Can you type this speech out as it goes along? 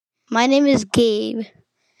My name is Gabe,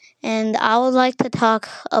 and I would like to talk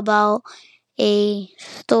about a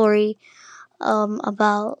story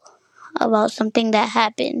about something that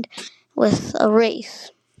happened with a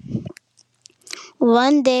race.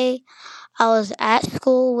 One day, I was at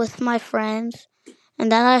school with my friends, and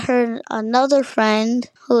then I heard another friend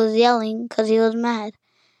who was yelling because he was mad.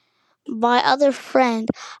 My other friend,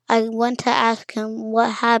 I went to ask him what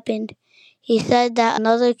happened. He said that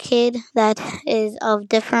another kid that is of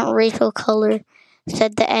different racial color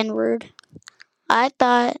said the N word. I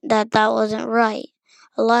thought that wasn't right.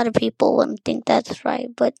 A lot of people wouldn't think that's right,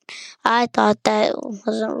 but I thought that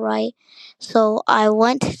wasn't right. So I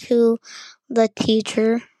went to the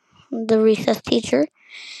teacher, the recess teacher,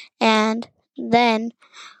 and then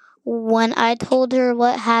when I told her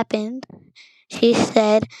what happened, she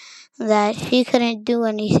said that she couldn't do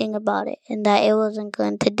anything about it and that it wasn't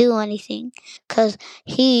going to do anything because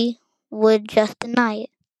he would just deny it.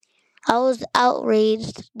 I was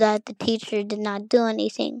outraged that the teacher did not do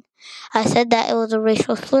anything. I said that it was a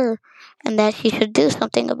racial slur and that she should do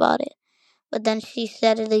something about it. But then she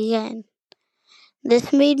said it again.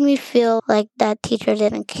 This made me feel like that teacher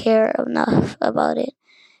didn't care enough about it.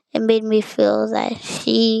 It made me feel that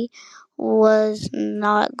she was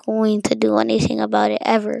not going to do anything about it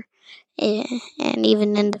ever, and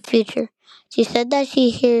even in the future. She said that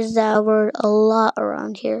she hears that word a lot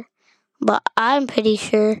around here, but I'm pretty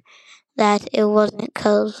sure that it wasn't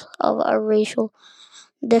because of a racial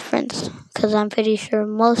difference, because I'm pretty sure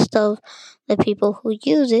most of the people who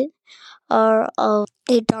use it are of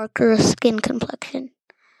a darker skin complexion.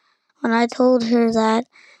 When I told her that,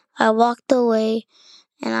 I walked away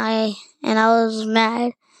and I was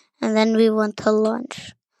mad, and then we went to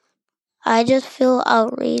lunch. I just feel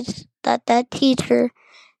outraged that teacher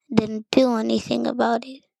didn't do anything about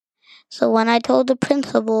it. So when I told the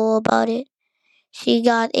principal about it, she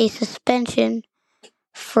got a suspension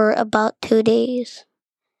for about 2 days.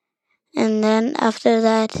 And then after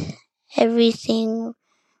that, everything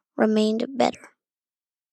remained better.